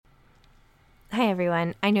Hi,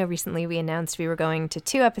 everyone. I know recently we announced we were going to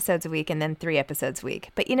 2 episodes a week and then 3 episodes a week.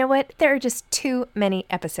 But you know what? There are just too many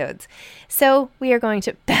episodes. So we are going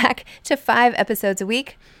back to 5 episodes a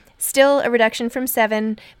week. Still a reduction from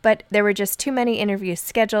 7, but there were just too many interviews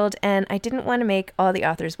scheduled, and I didn't want to make all the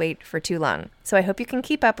authors wait for too long. So I hope you can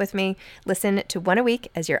keep up with me. Listen to 1 a week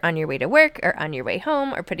as you're on your way to work or on your way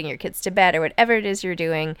home or putting your kids to bed or whatever it is you're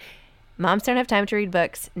doing. Moms don't have time to read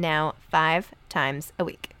books now 5 times a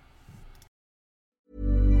week.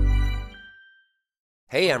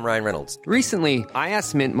 Hey, I'm Ryan Reynolds. Recently, I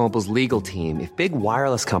asked Mint Mobile's legal team if big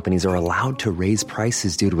wireless companies are allowed to raise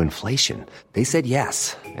prices due to inflation. They said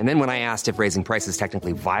yes. And then when I asked if raising prices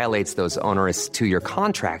technically violates those onerous 2-year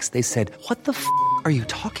contracts, they said, "What the f*** are you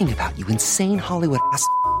talking about, you insane Hollywood ass?"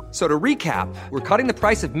 So to recap, we're cutting the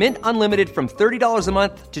price of Mint Unlimited from $30 a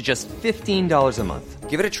month to just $15 a month.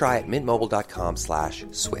 Give it a try at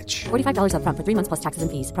mintmobile.com/switch. $45 up front for 3 months plus taxes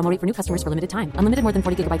and fees. Promo rate for new customers for limited time. Unlimited more than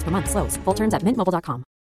 40 gigabytes per month. Slows full terms at mintmobile.com.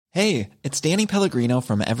 Hey, it's Danny Pellegrino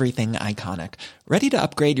from Everything Iconic. Ready to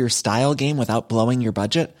upgrade your style game without blowing your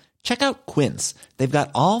budget? Check out Quince. They've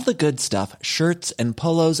got all the good stuff, shirts and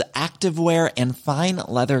polos, activewear, and fine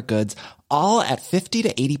leather goods, all at 50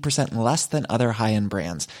 to 80% less than other high-end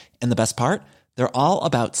brands. And the best part? They're all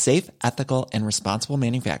about safe, ethical, and responsible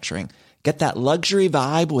manufacturing. Get that luxury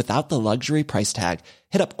vibe without the luxury price tag.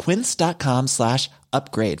 Hit up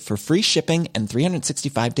quince.com/upgrade for free shipping and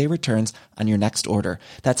 365-day returns on your next order.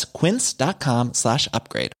 That's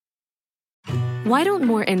quince.com/upgrade. Why don't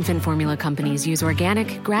more infant formula companies use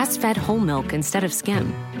organic, grass-fed whole milk instead of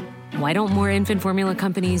skim? Why don't more infant formula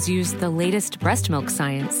companies use the latest breast milk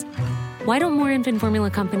science? Why don't more infant formula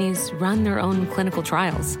companies run their own clinical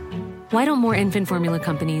trials? Why don't more infant formula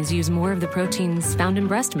companies use more of the proteins found in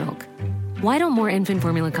breast milk? Why don't more infant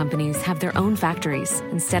formula companies have their own factories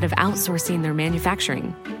instead of outsourcing their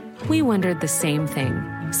manufacturing? We wondered the same thing.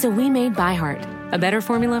 So we made ByHeart, a better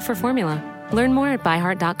formula for formula. Learn more at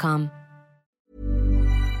byheart.com.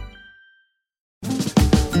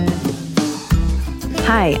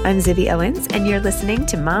 Hi, I'm Zibby Owens, and you're listening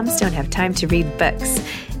to Moms Don't Have Time to Read Books.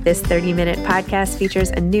 This 30-minute podcast features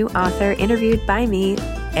a new author interviewed by me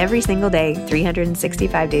every single day,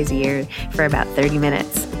 365 days a year, for about 30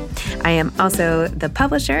 minutes. I am also the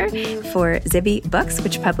publisher for Zibby Books,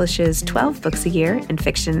 which publishes 12 books a year in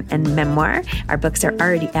fiction and memoir. Our books are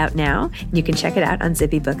already out now. You can check it out on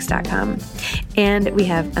zibbybooks.com. And we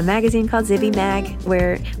have a magazine called Zibby Mag,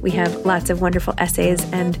 where we have lots of wonderful essays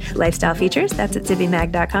and lifestyle features. That's at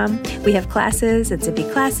zibbymag.com. We have classes at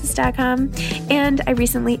zibbyclasses.com. And I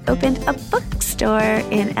recently opened a bookstore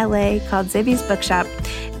in LA called Zibby's Bookshop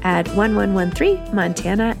at 1113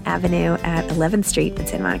 Montana Avenue at 11th Street in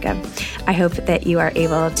Santa Monica. I hope that you are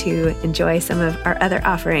able to enjoy some of our other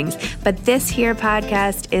offerings. But this here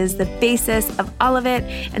podcast is the basis of all of it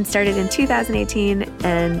and started in 2018.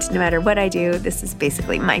 And no matter what I do, this is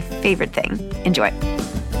basically my favorite thing. Enjoy.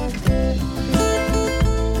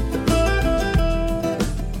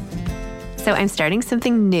 So I'm starting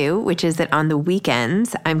something new, which is that on the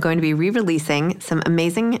weekends, I'm going to be re-releasing some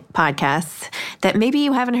amazing podcasts that maybe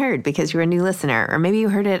you haven't heard because you're a new listener, or maybe you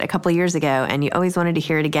heard it a couple years ago and you always wanted to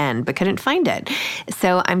hear it again but couldn't find it.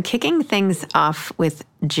 So I'm kicking things off with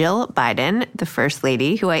Jill Biden, the First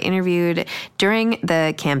Lady, who I interviewed during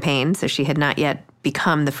the campaign, so she had not yet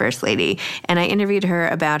become the First Lady. And I interviewed her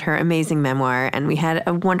about her amazing memoir, and we had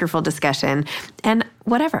a wonderful discussion. And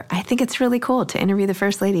whatever, I think it's really cool to interview the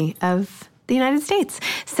First Lady of the United States.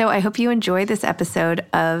 So I hope you enjoy this episode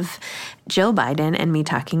of Jill Biden and me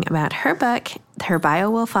talking about her book. Her bio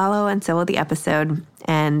will follow, and so will the episode.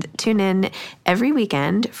 And tune in every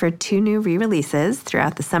weekend for 2 new re-releases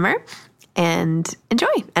throughout the summer. And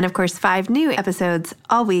enjoy. And of course, 5 new episodes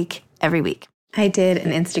all week, every week. I did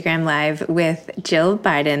an Instagram Live with Jill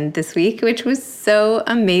Biden this week, which was so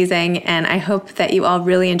amazing. And I hope that you all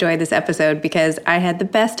really enjoyed this episode because I had the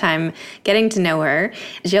best time getting to know her.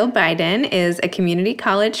 Jill Biden is a community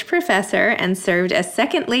college professor and served as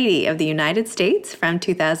Second Lady of the United States from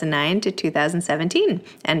 2009 to 2017.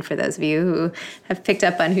 And for those of you who have picked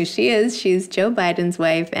up on who she is, she's Joe Biden's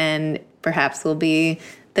wife and perhaps will be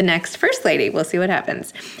the next First Lady. We'll see what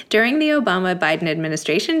happens. During the Obama-Biden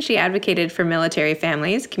administration, she advocated for military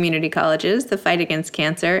families, community colleges, the fight against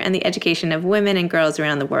cancer, and the education of women and girls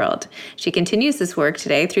around the world. She continues this work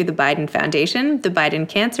today through the Biden Foundation, the Biden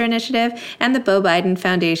Cancer Initiative, and the Beau Biden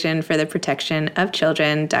Foundation for the Protection of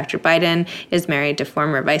Children. Dr. Biden is married to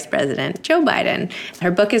former Vice President Joe Biden. Her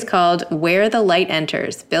book is called Where the Light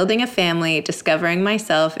Enters, Building a Family, Discovering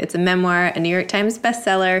Myself. It's a memoir, a New York Times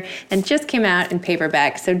bestseller, and just came out in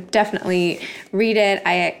paperback. So definitely read it.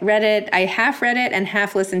 I read it. I half read it and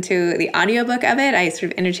half listened to the audiobook of it. I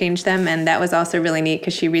sort of interchanged them, and that was also really neat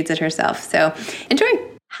because she reads it herself. So enjoy.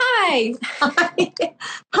 Hi.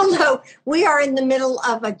 Hello. We are in the middle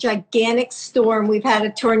of a gigantic storm. We've had a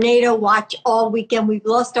tornado watch all weekend. We've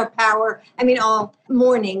lost our power. All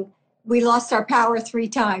morning. We lost our power 3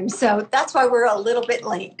 times. So that's why we're a little bit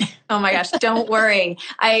late. Oh my gosh, don't worry.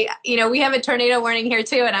 We have a tornado warning here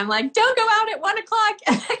too. And I'm like, don't go out at 1:00.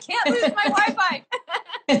 I can't lose my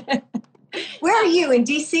Wi-Fi. Where are you, in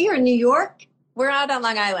DC or New York? We're out on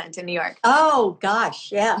Long Island in New York. Oh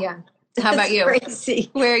gosh, yeah. Yeah. How about you? Crazy.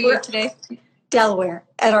 Where are you today? Delaware,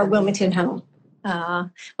 at our Wilmington home.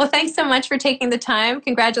 Well, thanks so much for taking the time.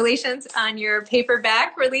 Congratulations on your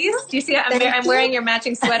paperback release. Do you see? I'm wearing your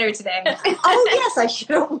matching sweater today. Oh, yes, I should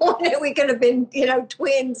have worn it. We could have been,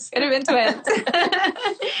 twins. Could have been twins.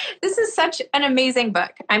 This is such an amazing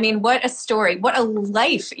book. What a story. What a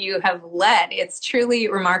life you have led. It's truly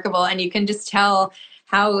remarkable. And you can just tell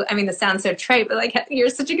how, this sounds so trite, but you're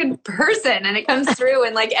such a good person, and it comes through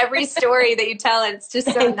in every story that you tell. It's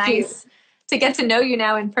just so nice to get to know you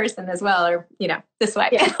now in person as well, or, this way.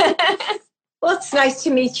 Yeah. Well, it's nice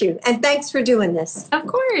to meet you, and thanks for doing this. Of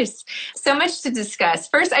course. So much to discuss.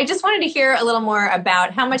 First, I just wanted to hear a little more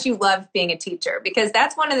about how much you love being a teacher, because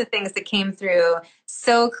that's one of the things that came through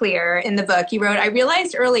so clear in the book. You wrote, I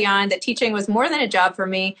realized early on that teaching was more than a job for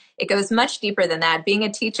me. It goes much deeper than that. Being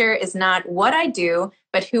a teacher is not what I do,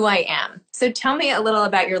 but who I am. So tell me a little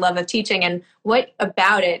about your love of teaching and what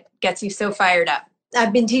about it gets you so fired up.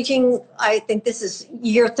 I've been teaching, I think this is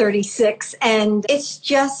year 36, and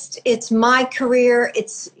it's my career.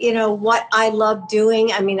 It's, what I love doing.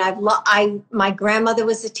 My grandmother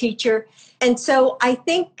was a teacher. And so I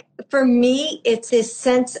think for me, it's this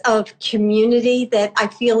sense of community that I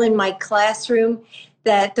feel in my classroom,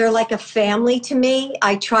 that they're like a family to me.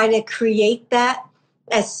 I try to create that.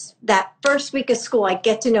 As that first week of school, I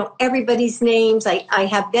get to know everybody's names. I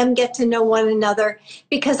have them get to know one another,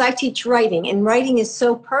 because I teach writing, and writing is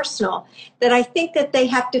so personal that I think that they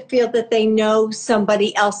have to feel that they know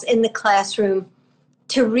somebody else in the classroom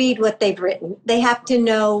to read what they've written. They have to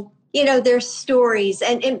know, their stories,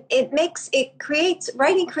 and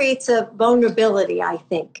writing creates a vulnerability, I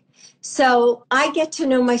think. So I get to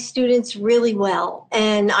know my students really well,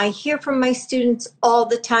 and I hear from my students all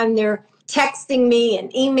the time. They're texting me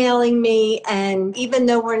and emailing me, and even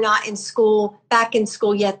though we're not back in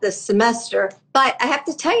school yet this semester, but I have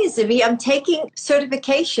to tell you, Zibby, I'm taking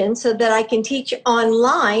certification so that I can teach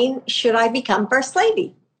online should I become First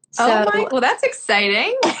Lady. Well, that's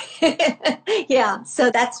exciting. Yeah, so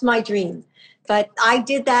that's my dream. But I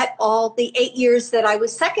did that all the 8 years that I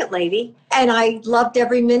was Second Lady, and I loved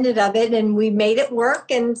every minute of it, and we made it work,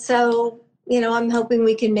 and so, I'm hoping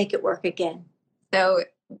we can make it work again. So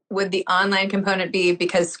would the online component be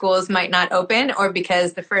because schools might not open, or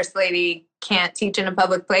because the First Lady can't teach in a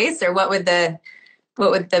public place, or what would the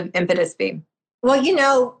impetus be?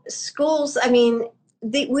 Well, schools,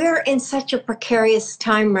 we're in such a precarious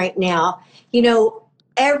time right now.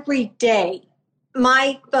 Every day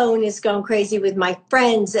my phone is going crazy with my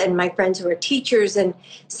friends who are teachers, and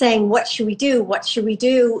saying, what should we do? What should we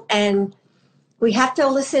do? And we have to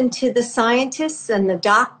listen to the scientists and the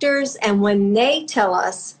doctors, and when they tell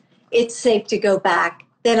us it's safe to go back,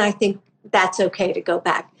 then I think that's okay to go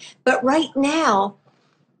back. But right now,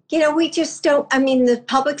 we just don't, the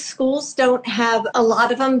public schools a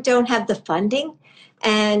lot of them don't have the funding,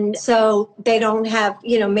 and so they don't have,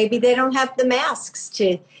 maybe they don't have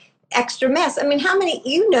the extra masks. How many,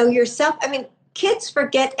 yourself, kids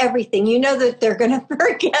forget everything. That they're going to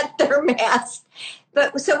forget their masks.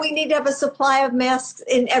 But so we need to have a supply of masks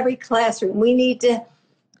in every classroom. We need to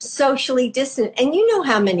socially distance. And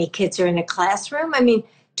how many kids are in a classroom?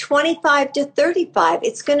 25 to 35.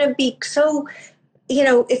 It's going to be so,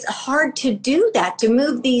 it's hard to do that, to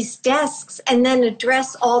move these desks and then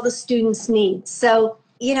address all the students' needs. So,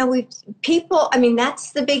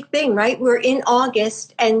 that's the big thing, right? We're in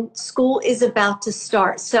August and school is about to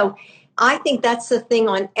start. So I think that's the thing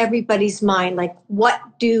on everybody's mind. What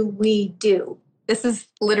do we do? This is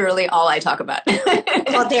literally all I talk about.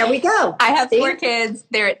 Well, there we go. I have 4 kids.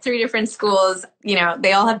 They're at 3 different schools.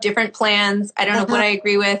 They all have different plans. I don't know what I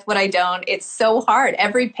agree with, what I don't. It's so hard.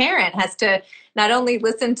 Every parent has to not only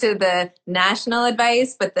listen to the national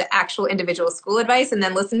advice, but the actual individual school advice, and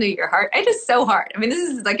then listen to your heart. It is so hard. This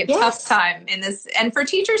is a tough time in this, and for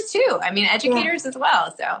teachers too. Educators as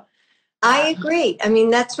well. So I agree.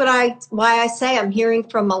 That's why I say I'm hearing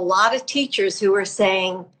from a lot of teachers who are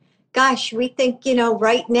saying, gosh, we think,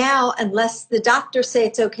 right now, unless the doctors say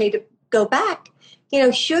it's okay to go back,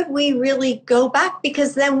 should we really go back?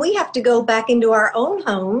 Because then we have to go back into our own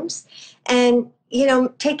homes and,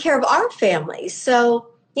 take care of our families. So,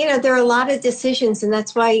 there are a lot of decisions, and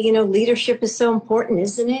that's why, leadership is so important,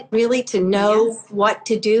 isn't it? Really, to know what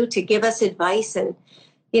to do, to give us advice and,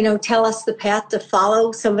 tell us the path to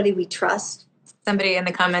follow, somebody we trust. Somebody in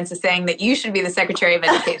the comments is saying that you should be the Secretary of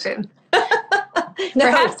Education.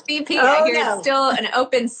 Perhaps VP. I hear it's still an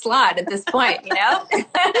open slot at this point,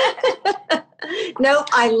 No,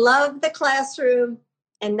 I love the classroom,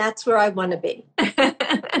 and that's where I want to be.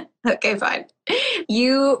 Okay, fine.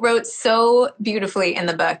 You wrote so beautifully in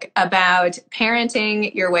the book about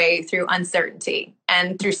parenting your way through uncertainty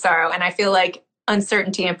and through sorrow. And I feel like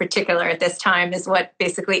uncertainty in particular at this time is what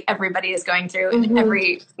basically everybody is going through in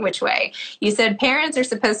every which way. You said parents are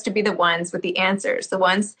supposed to be the ones with the answers, the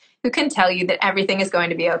ones who can tell you that everything is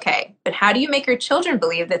going to be okay. But how do you make your children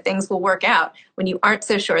believe that things will work out when you aren't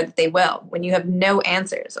so sure that they will, when you have no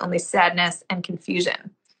answers, only sadness and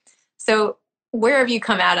confusion? So where have you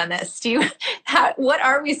come out on this? What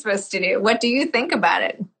are we supposed to do? What do you think about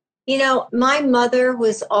it? My mother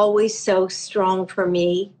was always so strong for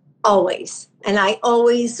me, always. And I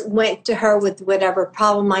always went to her with whatever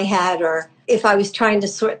problem I had, or if I was trying to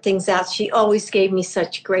sort things out, she always gave me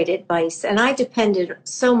such great advice. And I depended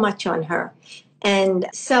so much on her. And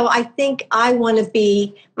so I think my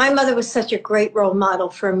mother was such a great role model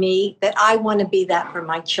for me that I want to be that for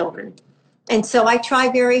my children. And so I try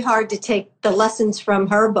very hard to take the lessons from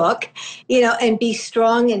her book, and be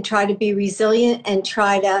strong and try to be resilient and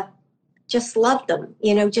try to just love them,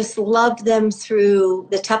 just love them through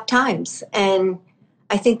the tough times. And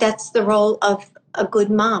I think that's the role of a good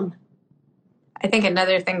mom. I think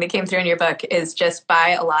another thing that came through in your book is just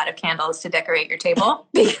buy a lot of candles to decorate your table,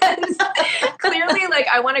 because clearly,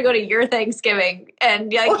 I want to go to your Thanksgiving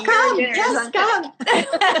and come.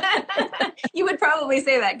 You would probably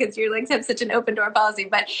say that because you're have such an open door policy.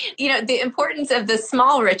 But the importance of the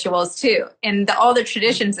small rituals too, and all the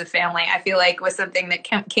traditions of family, I feel like was something that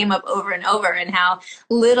came up over and over, and how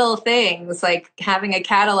little things like having a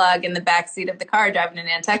catalog in the backseat of the car driving to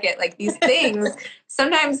Nantucket, these things.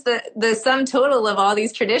 Sometimes the sum total of all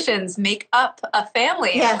these traditions make up a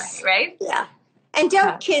family. Yes. Right? Yeah. And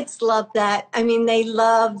don't kids love that? I mean, they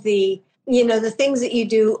love the things that you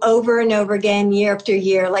do over and over again, year after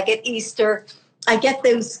year. Like at Easter, I get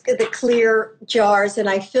the clear jars and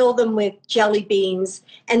I fill them with jelly beans.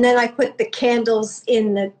 And then I put the candles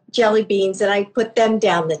in the jelly beans and I put them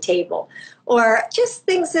down the table. Or just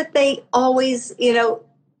things that they always,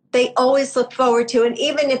 they always look forward to. And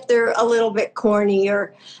even if they're a little bit corny,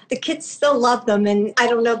 or the kids still love them. And I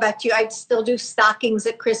don't know about you, I still do stockings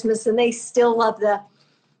at Christmas and they still love the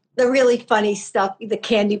really funny stuff, the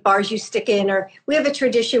candy bars you stick in. Or we have a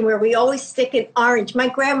tradition where we always stick an orange. My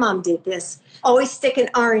grandmom did this, always stick an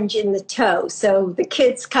orange in the toe. So the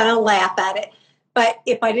kids kind of laugh at it. But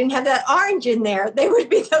if I didn't have that orange in there, they would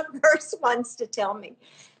be the first ones to tell me.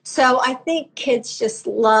 So I think kids just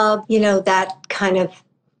love, that kind of,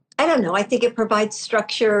 I don't know. I think it provides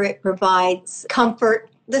structure. It provides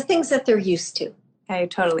comfort, the things that they're used to. I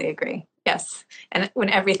totally agree. Yes. And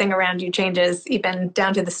when everything around you changes, even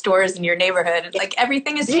down to the stores in your neighborhood,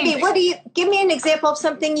 everything is changing. Give me an example of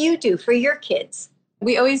something you do for your kids.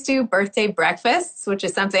 We always do birthday breakfasts, which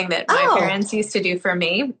is something that my parents used to do for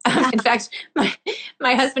me. In fact,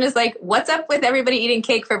 my husband is like, what's up with everybody eating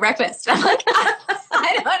cake for breakfast? I'm like,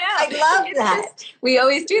 I don't know. I love that. We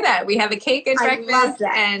always do that. We have a cake at breakfast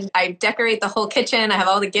and I decorate the whole kitchen. I have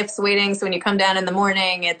all the gifts waiting. So when you come down in the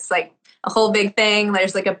morning, it's like a whole big thing.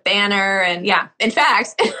 There's a banner. And yeah, in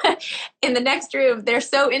fact, in the next room, they're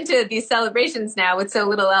so into these celebrations now with so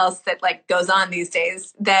little else that goes on these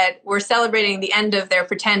days that we're celebrating the end of their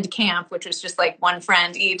pretend camp, which was just one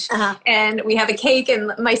friend each. Uh-huh. And we have a cake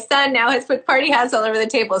and my son now has put party hats all over the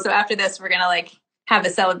table. So after this, we're going to have a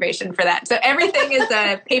celebration for that. So everything is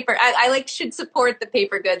a paper. I should support the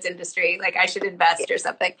paper goods industry. I should invest or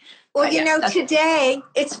something. Well, today,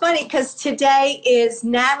 it's funny because today is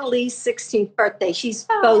Natalie's 16th birthday. She's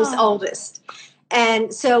Beau's oldest.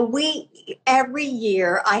 And so every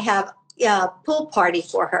year I have a pool party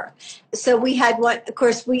for her. So we had one, of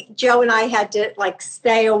course, Joe and I had to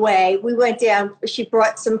stay away. We went down, she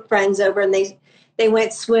brought some friends over and they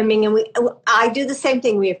went swimming, and I do the same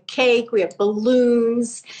thing. We have cake, we have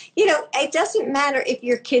balloons. It doesn't matter if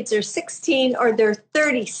your kids are 16 or they're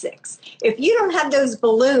 36. If you don't have those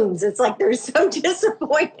balloons, it's they're so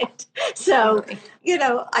disappointed. So,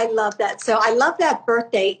 I love that. So I love that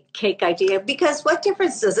birthday cake idea, because what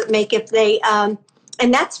difference does it make if they, and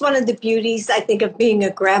that's one of the beauties, I think, of being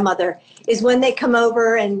a grandmother, is when they come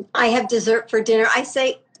over and I have dessert for dinner, I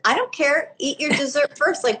say, I don't care. Eat your dessert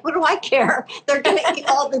first. Like, what do I care? They're going to eat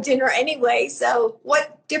all the dinner anyway. So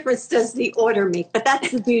what difference does the order make? But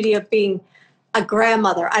that's the beauty of being a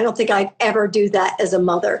grandmother. I don't think I'd ever do that as a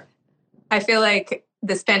mother. I feel like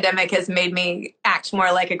this pandemic has made me act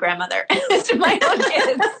more like a grandmother to my own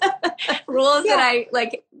kids. Rules that I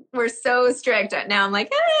like were so strict. Now I'm like,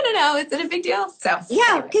 I don't know. Is it a big deal? So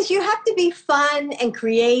yeah, because you have to be fun and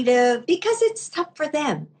creative because it's tough for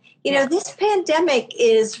them. You know, this pandemic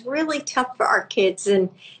is really tough for our kids and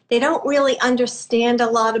they don't really understand a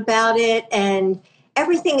lot about it and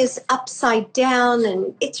everything is upside down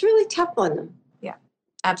and it's really tough on them.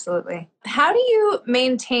 Absolutely. How do you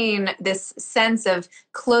maintain this sense of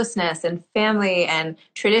closeness and family and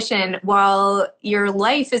tradition while your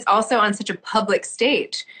life is also on such a public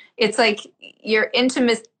stage? It's like you're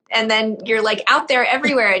intimate and then you're like out there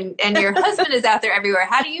everywhere and your husband is out there everywhere.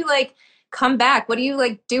 How do you like come back? What do you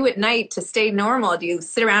like do at night to stay normal? Do you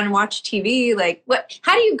sit around and watch TV? Like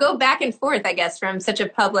how do you go back and forth, I guess, from such a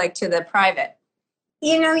public to the private?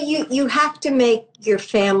 You know, you have to make your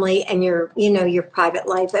family and your private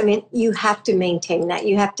life. I mean, you have to maintain that.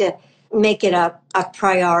 You have to make it a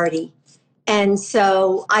priority. And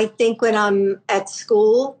so I think when I'm at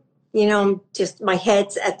school, you know, just my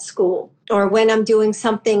head's at school. Or when I'm doing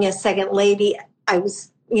something as second lady,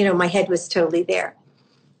 my head was totally there.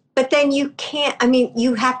 But then you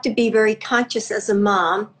have to be very conscious as a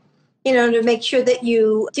mom, you know, to make sure that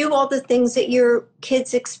you do all the things that your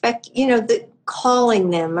kids expect, you know,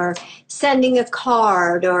 calling them or sending a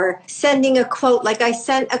card or sending a quote. Like I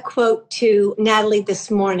sent a quote to Natalie this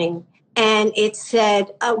morning and it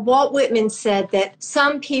said, Walt Whitman said that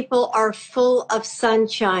some people are full of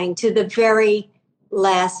sunshine to the very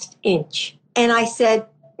last inch. And I said,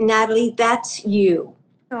 Natalie, that's you.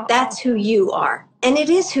 Aww. That's who you are. And it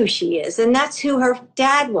is who she is. And that's who her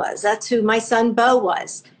dad was. That's who my son Bo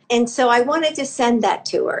was. And so I wanted to send that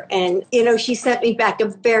to her. And, you know, she sent me back a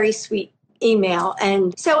very sweet email.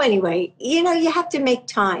 And so anyway, you know, you have to make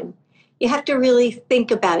time. You have to really think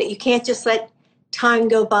about it. You can't just let time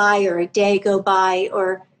go by or a day go by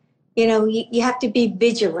or, you know, you have to be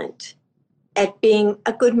vigilant at being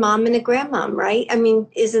a good mom and a grandmom, right? I mean,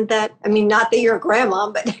 not that you're a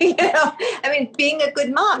grandmom, but, you know, I mean, being a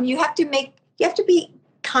good mom, you have to be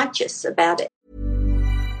conscious about it.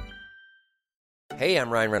 Hey, I'm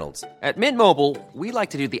Ryan Reynolds. At Mint Mobile, we like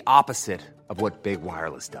to do the opposite of what Big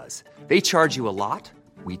Wireless does. They charge you a lot,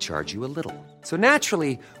 we charge you a little. So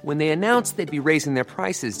naturally, when they announced they'd be raising their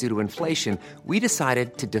prices due to inflation, we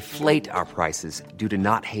decided to deflate our prices due to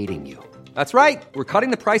not hating you. That's right. We're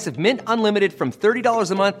cutting the price of Mint Unlimited from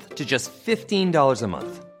 $30 a month to just $15 a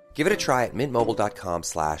month. Give it a try at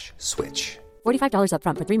mintmobile.com/switch. $45 up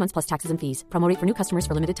front for 3 months plus taxes and fees. Promo rate for new customers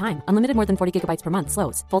for limited time. Unlimited more than 40 gigabytes per month.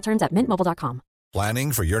 Slows full terms at mintmobile.com.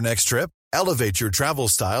 Planning for your next trip? Elevate your travel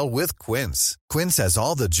style with Quince. Quince has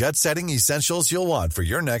all the jet-setting essentials you'll want for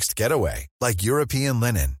your next getaway, like European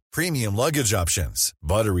linen, premium luggage options,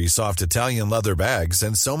 buttery soft Italian leather bags,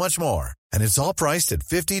 and so much more. And it's all priced at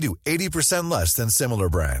 50 to 80% less than similar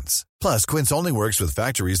brands. Plus, Quince only works with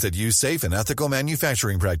factories that use safe and ethical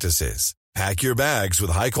manufacturing practices. Pack your bags with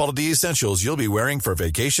high-quality essentials you'll be wearing for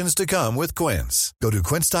vacations to come with Quince. Go to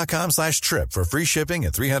quince.com/trip for free shipping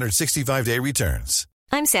and 365-day returns.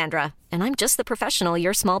 I'm Sandra, and I'm just the professional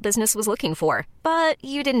your small business was looking for. But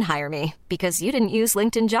you didn't hire me because you didn't use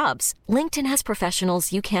LinkedIn Jobs. LinkedIn has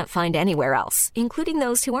professionals you can't find anywhere else, including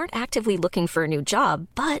those who aren't actively looking for a new job,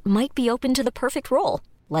 but might be open to the perfect role,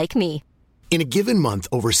 like me. In a given month,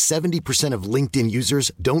 over 70% of LinkedIn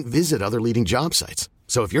users don't visit other leading job sites.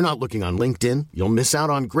 So if you're not looking on LinkedIn, you'll miss out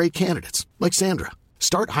on great candidates like Sandra.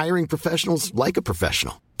 Start hiring professionals like a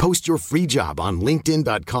professional. Post your free job on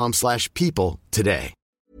linkedin.com/people today.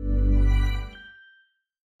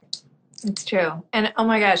 It's true. And oh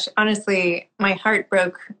my gosh, honestly, my heart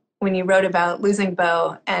broke when you wrote about losing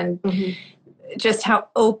Bo and just how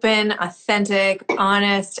open, authentic,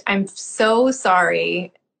 honest. I'm so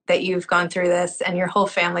sorry that you've gone through this and your whole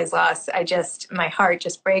family's lost. My heart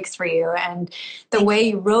just breaks for you. And the way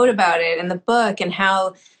you wrote about it in the book and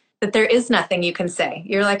how that there is nothing you can say.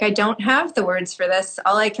 You're like, I don't have the words for this.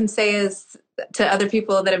 All I can say is to other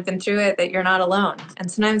people that have been through it that you're not alone.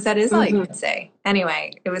 And sometimes that is all you can say.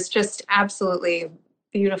 Anyway, it was just absolutely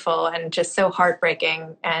beautiful and just so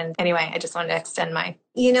heartbreaking. And anyway, I just wanted to extend my...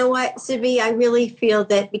 You know what, Zibby, I really feel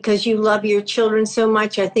that because you love your children so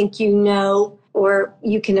much, I think you know, or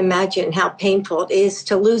you can imagine how painful it is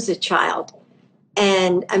to lose a child.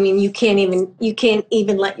 And I mean, you can't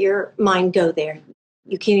even let your mind go there.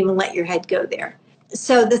 You can't even let your head go there.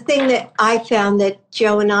 So the thing that I found that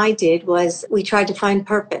Joe and I did was we tried to find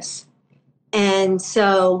purpose. And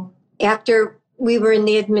so after we were in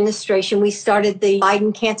the administration, we started the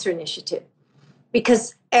Biden Cancer Initiative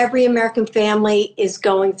because every American family is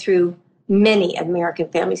going through, many American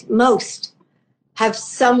families, most have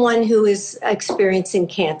someone who is experiencing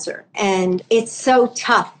cancer. And it's so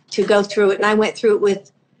tough to go through it. And I went through it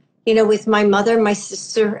with my mother. My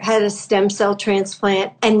sister had a stem cell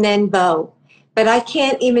transplant, and then Bo. But I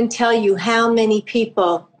can't even tell you how many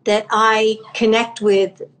people that I connect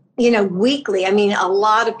with, weekly. I mean, a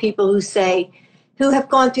lot of people who have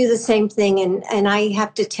gone through the same thing. And I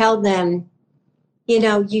have to tell them,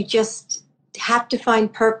 you just have to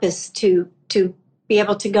find purpose to be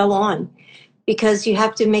able to go on, because you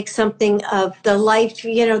have to make something of the life,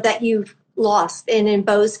 that you've lost. And in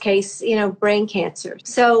Bo's case, brain cancer.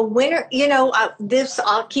 So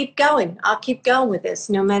I'll keep going. I'll keep going with this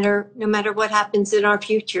no matter what happens in our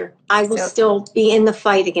future. I will still be in the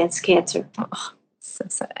fight against cancer. Oh,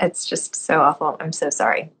 it's just so awful. I'm so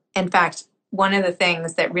sorry. In fact, one of the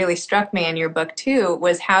things that really struck me in your book too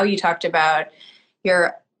was how you talked about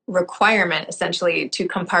your requirement essentially to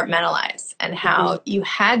compartmentalize and how you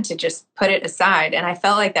had to just put it aside. And I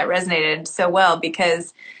felt like that resonated so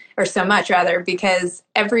much because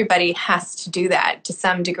everybody has to do that to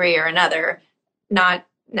some degree or another, not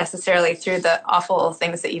necessarily through the awful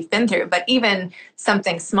things that you've been through, but even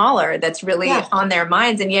something smaller that's really on their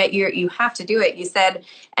minds. And yet you have to do it. You said,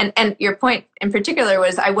 and your point in particular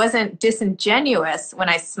was, I wasn't disingenuous when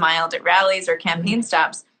I smiled at rallies or campaign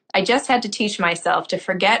stops. I just had to teach myself to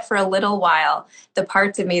forget for a little while the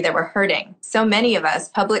parts of me that were hurting. So many of us,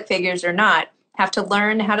 public figures or not, have to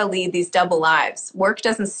learn how to lead these double lives. Work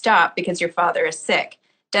doesn't stop because your father is sick.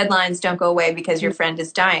 Deadlines don't go away because your friend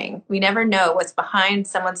is dying. We never know what's behind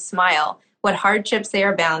someone's smile, what hardships they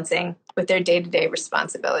are balancing with their day-to-day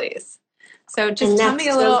responsibilities. So just tell me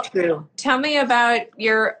tell me about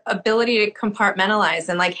your ability to compartmentalize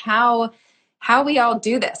and like how we all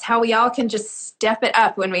do this, how we all can just step it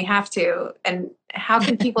up when we have to, and how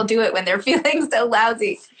can people do it when they're feeling so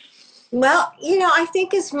lousy? Well, I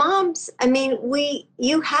think as moms,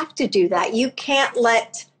 you have to do that. You can't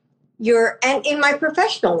let and in my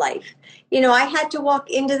professional life, I had to walk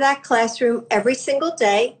into that classroom every single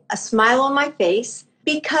day, a smile on my face,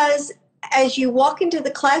 because as you walk into the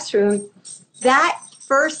classroom, that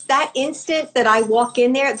instant that I walk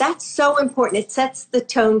in there, that's so important. It sets the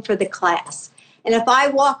tone for the class. And if I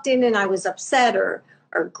walked in and I was upset or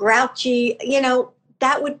grouchy,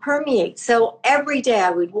 that would permeate. So every day I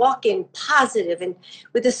would walk in positive and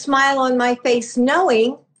with a smile on my face,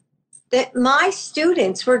 knowing that my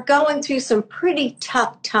students were going through some pretty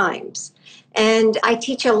tough times. And I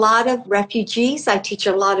teach a lot of refugees. I teach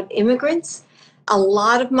a lot of immigrants. A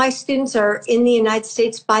lot of my students are in the United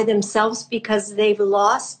States by themselves because they've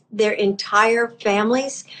lost their entire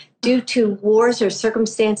families due to wars or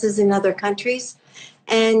circumstances in other countries.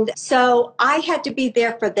 And so I had to be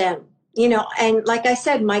there for them. And like I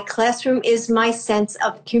said, my classroom is my sense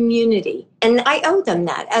of community. And I owe them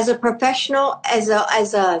that as a professional, as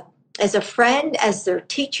a friend, as their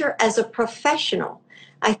teacher, as a professional.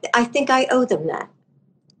 I think I owe them that.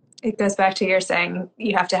 It goes back to your saying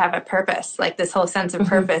you have to have a purpose, like this whole sense of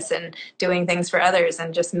purpose and doing things for others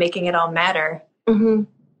and just making it all matter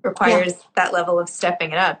requires that level of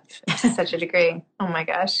stepping it up to such a degree. Oh my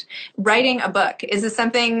gosh. Writing a book, is this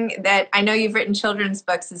something that, I know you've written children's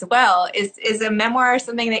books as well. Is a memoir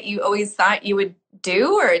something that you always thought you would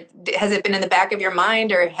do, or has it been in the back of your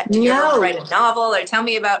mind, or did you ever write a novel? Or tell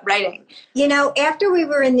me about writing. After we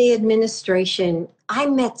were in the administration, I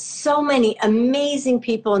met so many amazing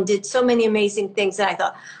people and did so many amazing things that I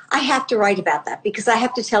thought, I have to write about that because I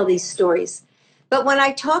have to tell these stories. But when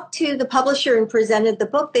I talked to the publisher and presented the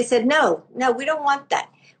book, they said, no, we don't want that.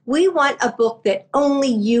 We want a book that only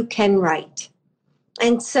you can write.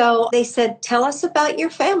 And so they said, tell us about your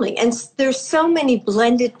family. And there's so many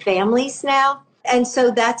blended families now. And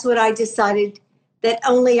so that's what I decided that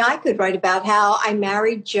only I could write about, how I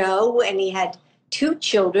married Joe and he had 2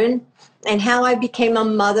 children, and how I became a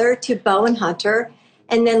mother to Bo and Hunter.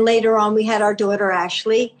 And then later on, we had our daughter,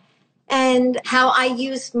 Ashley, and how I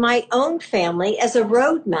used my own family as a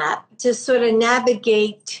roadmap to sort of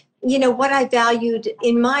navigate, what I valued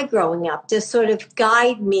in my growing up, to sort of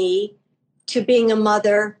guide me to being a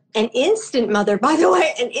mother, an instant mother, by the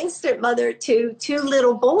way, an instant mother to 2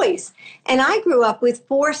 little boys. And I grew up with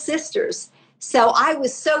 4 sisters. So I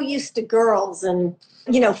was so used to girls and,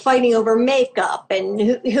 fighting over makeup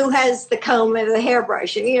and who has the comb and the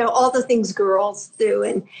hairbrush and, all the things girls do.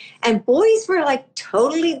 And boys were like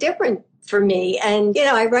totally different for me. And,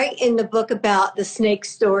 I write in the book about the snake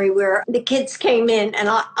story where the kids came in, and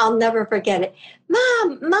I'll never forget it.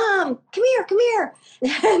 Mom, come here.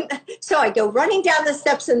 And so I go running down the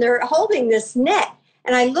steps, and they're holding this net.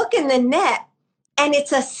 And I look in the net, and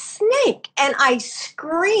it's a snake. And I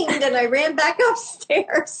screamed, and I ran back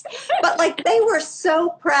upstairs. But they were so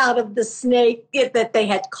proud of the snake that they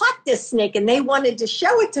had caught this snake, and they wanted to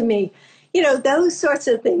show it to me. Those sorts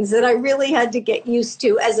of things that I really had to get used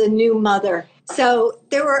to as a new mother. So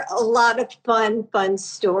there were a lot of fun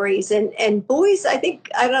stories. And boys, I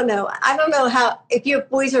don't know if you have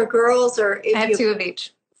boys or girls, or if I have two of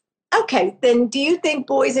each. Okay, then do you think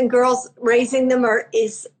boys and girls raising them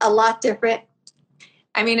is a lot different?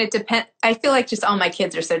 I mean, it depends. I feel like just all my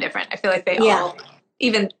kids are so different. I feel like they all,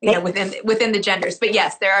 even within the genders. But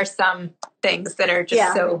yes, there are some things that are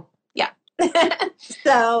just so.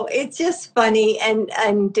 So it's just funny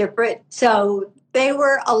and different. So they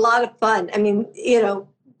were a lot of fun. I mean,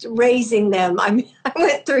 raising them. I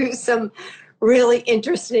went through some really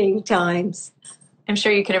interesting times. I'm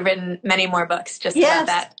sure you could have written many more books just about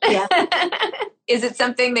that. Yeah. Is it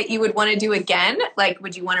something that you would want to do again?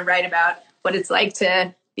 Would you want to write about what it's like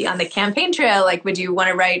to be on the campaign trail? Would you want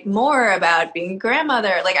to write more about being a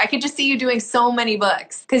grandmother? I could just see you doing so many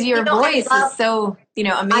books because your voice is so,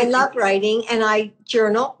 amazing. I love writing, and I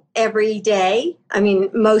journal every day. I mean,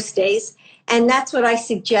 most days. And that's what I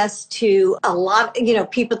suggest to a lot,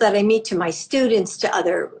 people that I meet, to my students, to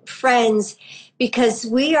other friends, because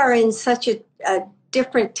we are in such a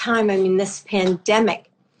different time. I mean, this pandemic.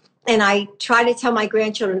 And I try to tell my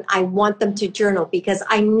grandchildren I want them to journal, because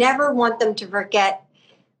I never want them to forget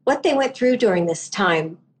what they went through during this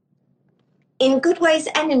time, in good ways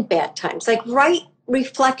and in bad times. Write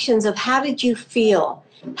reflections of how did you feel?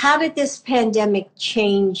 How did this pandemic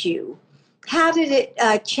change you? How did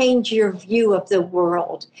it change your view of the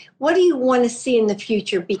world? What do you want to see in the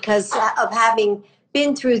future because of having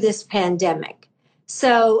been through this pandemic?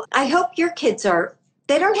 So I hope your kids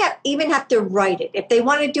they don't even have to write it. If they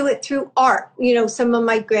want to do it through art, some of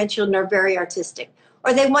my grandchildren are very artistic,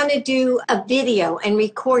 or they want to do a video and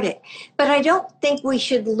record it. But I don't think we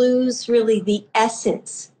should lose really the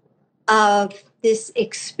essence of this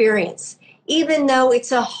experience, even though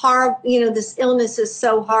it's a horrible, this illness is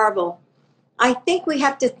so horrible. I think we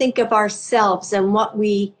have to think of ourselves and what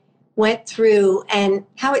we went through and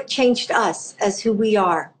how it changed us as who we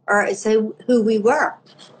are, or as who we were.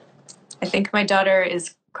 I think my daughter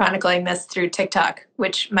is chronicling this through TikTok,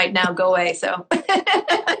 which might now go away. So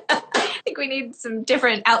I think we need some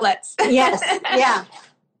different outlets. Yes, yeah.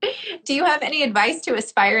 Do you have any advice to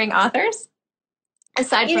aspiring authors?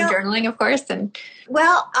 Aside from journaling, of course.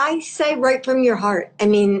 Well, I say write from your heart. I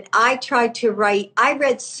mean, I tried to write. I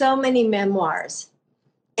read so many memoirs.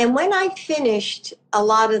 And when I finished a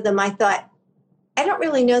lot of them, I thought, I don't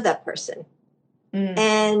really know that person. Mm.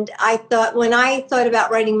 And I thought, when I thought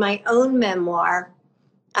about writing my own memoir,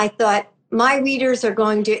 I thought, my readers are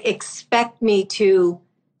going to expect me to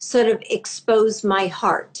sort of expose my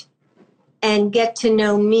heart and get to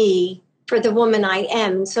know me for the woman I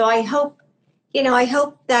am. So I hope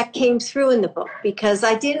that came through in the book, because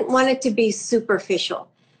I didn't want it to be superficial.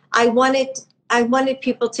 I wanted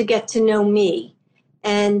people to get to know me.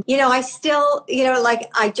 And, I still,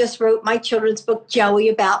 I just wrote my children's book, Joey,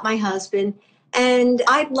 about my husband. And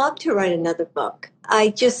I'd love to write another book.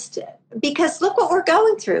 Because look what we're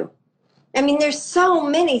going through. I mean, there's so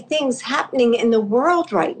many things happening in the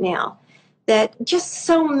world right now, just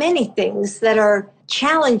so many things that are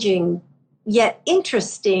challenging, yet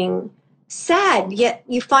interesting, sad, yet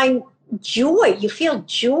you find joy. You feel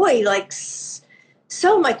joy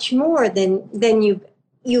so much more than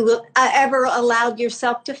you ever allowed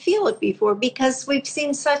yourself to feel it before, because we've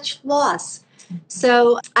seen such loss.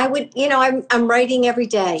 So I would, I'm writing every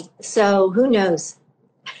day. So who knows?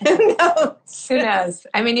 Who knows? Who knows?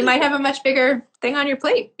 I mean, you might have a much bigger thing on your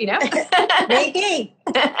plate, Maybe.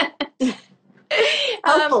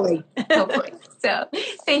 Hopefully. Hopefully. So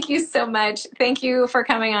thank you so much. Thank you for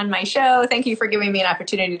coming on my show. Thank you for giving me an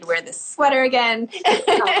opportunity to wear this sweater again.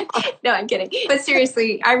 No, I'm kidding. But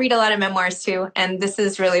seriously, I read a lot of memoirs too. And this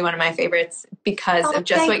is really one of my favorites because of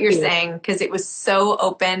just what you're saying, because it was so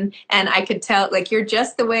open. And I could tell, you're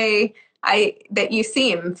just the way that you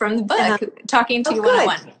seem from the book, talking to you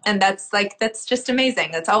one-on-one. And that's just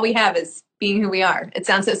amazing. That's all we have is being who we are. It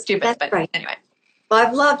sounds so stupid, but anyway. Well,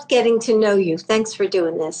 I've loved getting to know you. Thanks for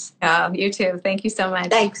doing this. Oh, you too. Thank you so much.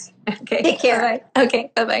 Thanks. Okay. Take care. Bye-bye.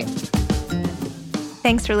 Okay. Bye-bye.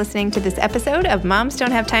 Thanks for listening to this episode of Moms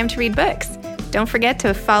Don't Have Time to Read Books. Don't forget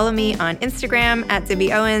to follow me on Instagram at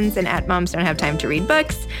Zibby Owens and at Moms Don't Have Time to Read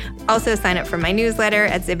Books. Also sign up for my newsletter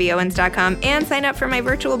at zibbyowens.com and sign up for my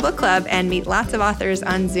virtual book club and meet lots of authors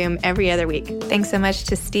on Zoom every other week. Thanks so much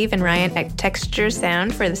to Steve and Ryan at Texture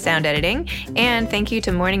Sound for the sound editing. And thank you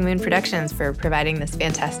to Morning Moon Productions for providing this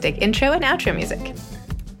fantastic intro and outro music.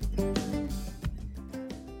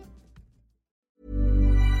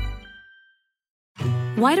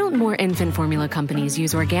 Why don't more infant formula companies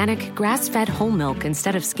use organic, grass-fed whole milk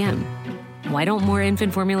instead of skim? Why don't more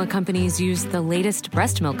infant formula companies use the latest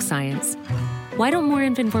breast milk science? Why don't more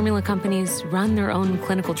infant formula companies run their own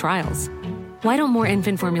clinical trials? Why don't more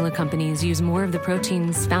infant formula companies use more of the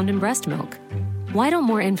proteins found in breast milk? Why don't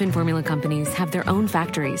more infant formula companies have their own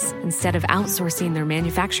factories instead of outsourcing their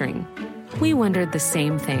manufacturing? We wondered the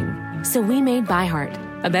same thing. So we made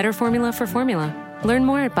ByHeart, a better formula for formula. Learn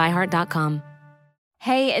more at byheart.com.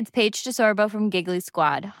 Hey, it's Paige DeSorbo from Giggly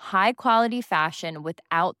Squad. High quality fashion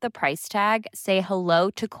without the price tag. Say hello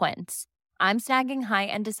to Quince. I'm snagging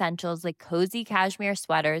high-end essentials like cozy cashmere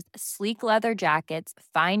sweaters, sleek leather jackets,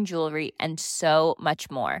 fine jewelry, and so much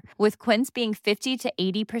more. With Quince being 50 to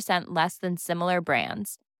 80% less than similar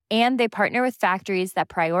brands. And they partner with factories that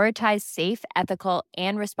prioritize safe, ethical,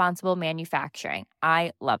 and responsible manufacturing.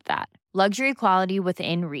 I love that. Luxury quality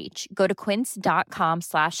within reach. Go to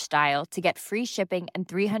quince.com/style to get free shipping and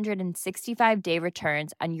 365-day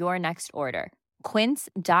returns on your next order.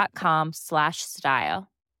 Quince.com/style.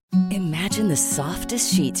 Imagine the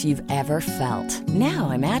softest sheets you've ever felt. Now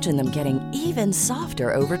imagine them getting even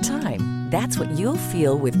softer over time. That's what you'll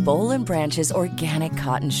feel with Boll & Branch's organic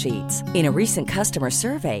cotton sheets. In a recent customer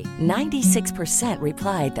survey, 96%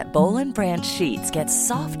 replied that Boll & Branch sheets get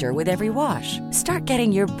softer with every wash. Start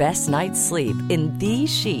getting your best night's sleep in these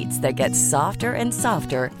sheets that get softer and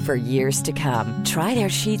softer for years to come. Try their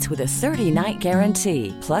sheets with a 30-night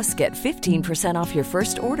guarantee. Plus, get 15% off your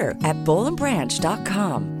first order at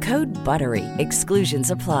bollandbranch.com. Code BUTTERY. Exclusions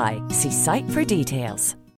apply. See site for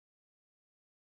details.